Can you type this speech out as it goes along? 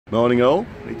Morning all,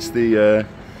 it's the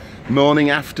morning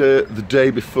after the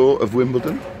day before of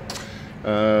Wimbledon.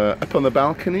 Up on the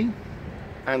balcony,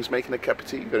 Anne's making a cup of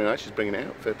tea, very nice, she's bringing it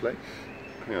out, fair play.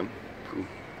 Hang on, there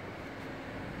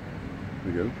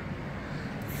we go.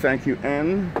 Thank you,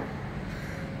 Anne.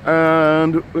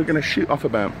 And we're going to shoot off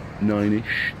about 9ish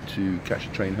to catch a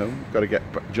train home. We've got to get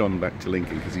John back to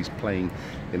Lincoln because he's playing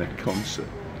in a concert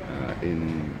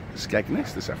in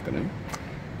Skegness this afternoon.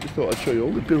 Just thought I'd show you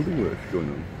all the building work going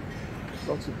on.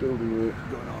 Lots of building work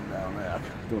going on down there. I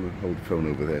don't want to hold the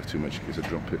phone over there too much in case I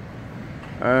drop it.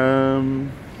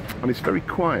 And it's very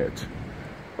quiet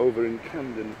over in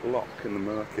Camden Lock in the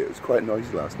market. It was quite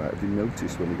noisy last night. I didn't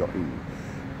notice when we got in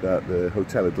that the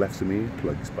hotel had left some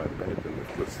earplugs by the bed. And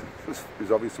it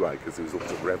was obvious why, because there was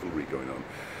lots of revelry going on.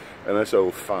 And this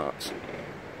old fart,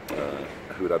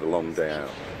 who had had a long day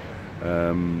out,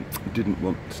 didn't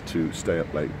want to stay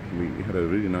up late. We had a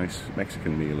really nice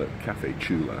Mexican meal at Cafe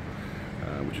Chula,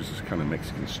 which is this kind of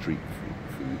Mexican street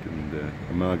food, and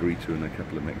a margarita and a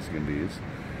couple of Mexican beers.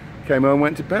 Came home,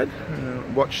 went to bed,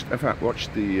 watched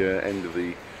the end of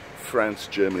the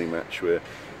France-Germany match, where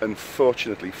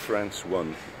unfortunately France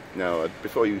won. Now,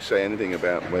 before you say anything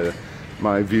about whether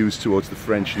my views towards the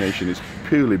French nation is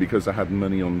purely because I had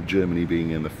money on Germany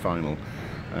being in the final,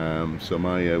 so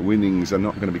my winnings are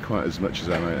not going to be quite as much as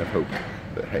I might have hoped,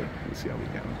 but hey, we'll see how we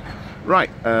go.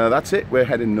 Right, that's it. We're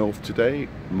heading north today,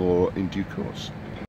 more in due course.